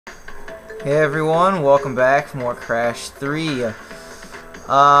Hey everyone, welcome back for more Crash 3.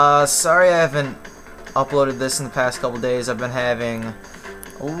 Sorry I haven't uploaded this in the past couple days. I've been having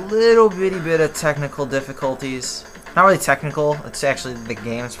a little bitty bit of technical difficulties. Not really technical, it's actually the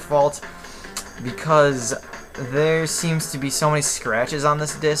game's fault. Because there seems to be so many scratches on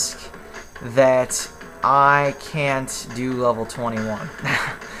this disc that I can't do level 21.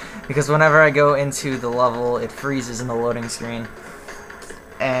 Because whenever I go into the level, it freezes in the loading screen.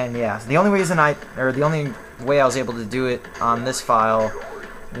 And yeah, the only way I was able to do it on this file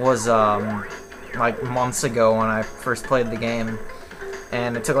was like months ago when I first played the game,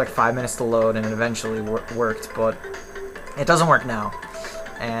 and it took like 5 minutes to load, and it eventually worked, but it doesn't work now.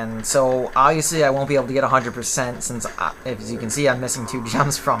 And so obviously I won't be able to get 100% since, as you can see, I'm missing 2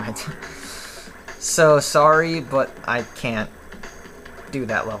 gems from it. So sorry, but I can't do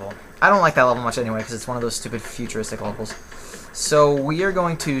that level. I don't like that level much anyway because it's one of those stupid futuristic levels. So we are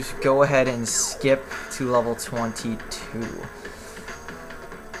going to go ahead and skip to level 22.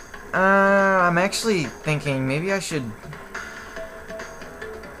 I'm actually thinking maybe I should...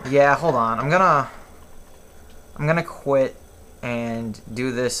 Yeah, hold on. I'm gonna quit and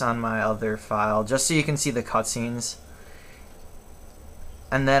do this on my other file just so you can see the cutscenes.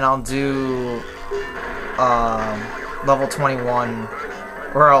 And then I'll do level 21,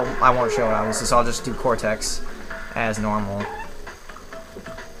 or I won't show it obviously, so I'll just do Cortex as normal.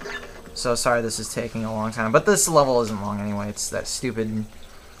 So sorry this is taking a long time, but this level isn't long anyway. It's that stupid,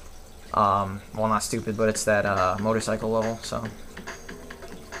 well, not stupid, but it's that motorcycle level. So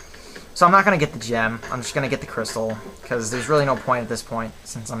I'm not gonna get the gem. I'm just gonna get the crystal because there's really no point at this point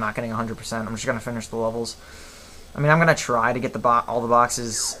since I'm not getting 100%. I'm just gonna finish the levels. I mean, I'm gonna try to get all the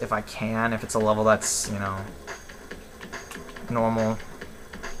boxes if I can. If it's a level that's, you know, normal,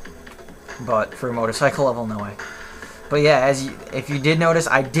 but for a motorcycle level, no way. But yeah, if you did notice,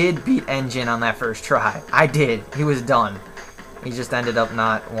 I did beat Engine on that first try. I did. He was done. He just ended up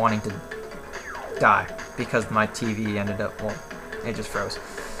not wanting to die because my TV ended up, well, it just froze.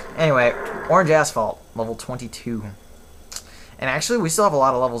 Anyway, Orange Asphalt, level 22. And actually, we still have a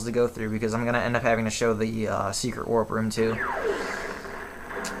lot of levels to go through because I'm going to end up having to show the secret warp room too.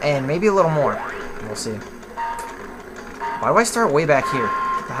 And maybe a little more. We'll see. Why do I start way back here?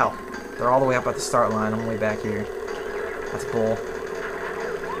 What the hell? They're all the way up at the start line. I'm way back here. That's bull.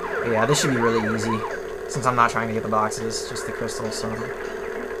 But yeah, this should be really easy, since I'm not trying to get the boxes, just the crystals, so...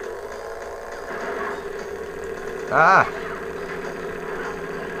 Ah!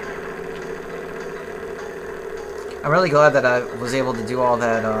 I'm really glad that I was able to do all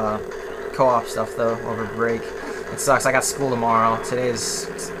that co-op stuff, though, over break. It sucks, I got school tomorrow. Today's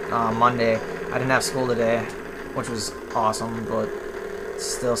Monday. I didn't have school today, which was awesome, but it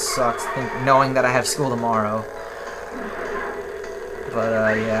still sucks knowing that I have school tomorrow.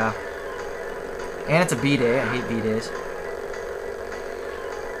 But, yeah. And it's a B day. I hate B days.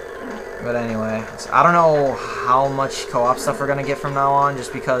 But anyway, so I don't know how much co-op stuff we're going to get from now on,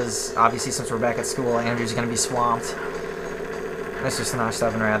 just because, obviously, since we're back at school, Andrew's going to be swamped. Mr. Sinosh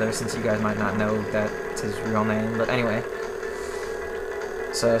 7, rather, since you guys might not know that's his real name. But anyway.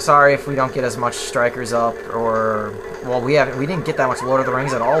 So, sorry if we don't get as much strikers up, or... Well, we didn't get that much Lord of the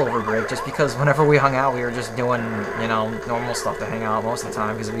Rings at all over break, just because whenever we hung out, we were just doing, you know, normal stuff to hang out most of the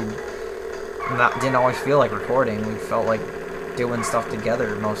time, because we didn't always feel like recording. We felt like doing stuff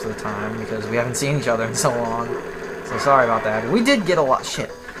together most of the time, because we haven't seen each other in so long. So sorry about that. We did get a lot,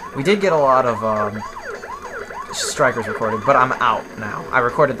 we did get a lot of strikers recorded, but I'm out now. I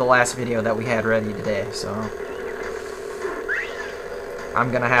recorded the last video that we had ready today, so...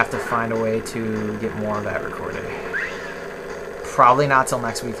 I'm gonna have to find a way to get more of that recorded. Probably not till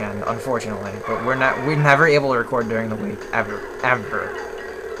next weekend, unfortunately. But we're never able to record during the week, ever.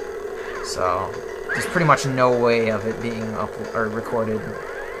 So there's pretty much no way of it being recorded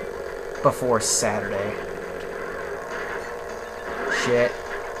before Saturday. Shit.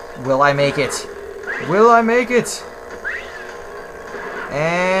 Will I make it? Will I make it?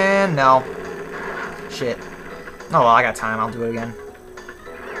 And no. Shit. Oh well, I got time. I'll do it again.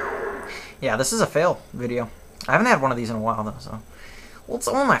 Yeah, this is a fail video. I haven't had one of these in a while, though, so... Well, it's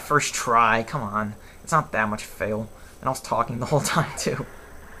only my first try. Come on. It's not that much fail. And I was talking the whole time, too.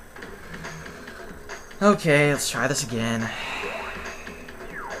 Okay, let's try this again.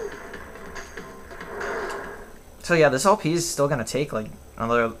 So, yeah, this LP is still gonna take, like,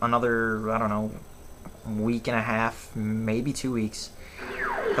 another, I don't know, week and a half, maybe 2 weeks.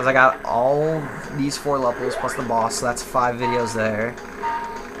 Because I got all these 4 levels plus the boss, so that's 5 videos there.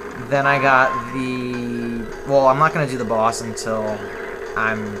 Then I got the... Well, I'm not going to do the boss until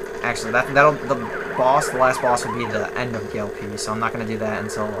I'm... Actually, the boss, the last boss, will be the end of the LP, so I'm not going to do that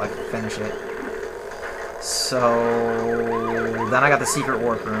until I finish it. So then I got the secret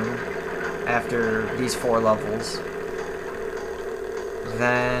warp room after these 4 levels.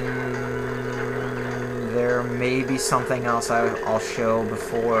 Then there may be something else I'll show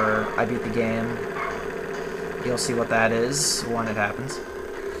before I beat the game. You'll see what that is when it happens.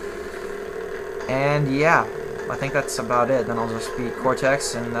 And yeah, I think that's about it. Then I'll just beat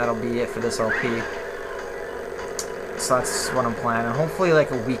Cortex, and that'll be it for this LP. So that's what I'm planning. Hopefully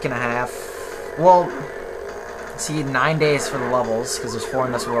like a week and a half. Well, see, 9 days for the levels, because there's 4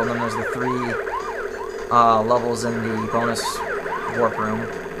 in this world, and there's the 3 levels in the bonus warp room,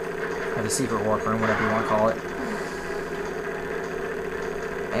 or the secret warp room, whatever you want to call it.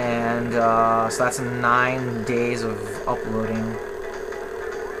 And so that's 9 days of uploading.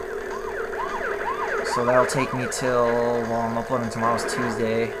 So that'll take me till, well, I'm uploading tomorrow's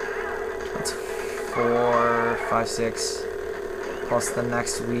Tuesday. That's 4, 5, 6, plus the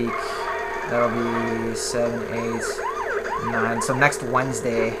next week. That'll be 7, 8, 9. So next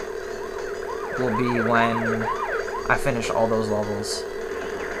Wednesday will be when I finish all those levels.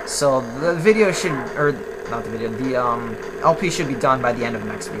 So the video should, or not the video, the LP should be done by the end of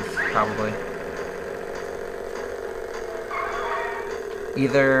next week, probably.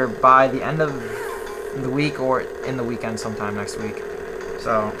 Either by the end of the week or in the weekend sometime next week.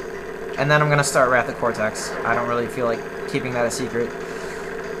 So, and then I'm gonna start Wrath of Cortex. I don't really feel like keeping that a secret,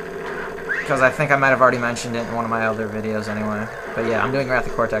 because I think I might have already mentioned it in one of my other videos anyway. But yeah, I'm doing Wrath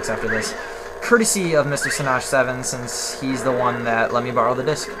of Cortex after this, courtesy of Mr. Sinach7, since he's the one that let me borrow the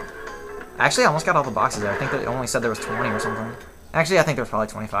disc. Actually, I almost got all the boxes there. I think they only said there was 20 or something. Actually, I think there was probably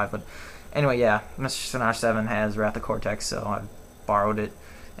 25, but anyway, yeah, Mr. Sinach7 has Wrath of Cortex, so I borrowed it,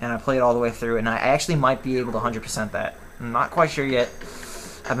 and I played all the way through, and I actually might be able to 100% that. I'm not quite sure yet.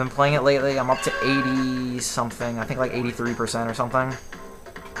 I've been playing it lately. I'm up to 80-something. I think like 83% or something.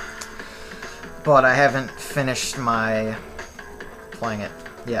 But I haven't finished my playing it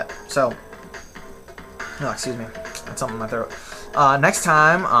yet. So, oh, excuse me. That's something in my throat. Next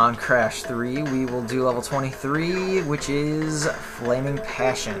time on Crash 3, we will do level 23, which is Flaming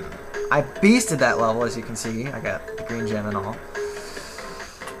Passion. I beasted that level, as you can see. I got the green gem and all.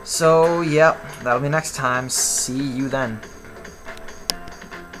 So, yep, that'll be next time. See you then.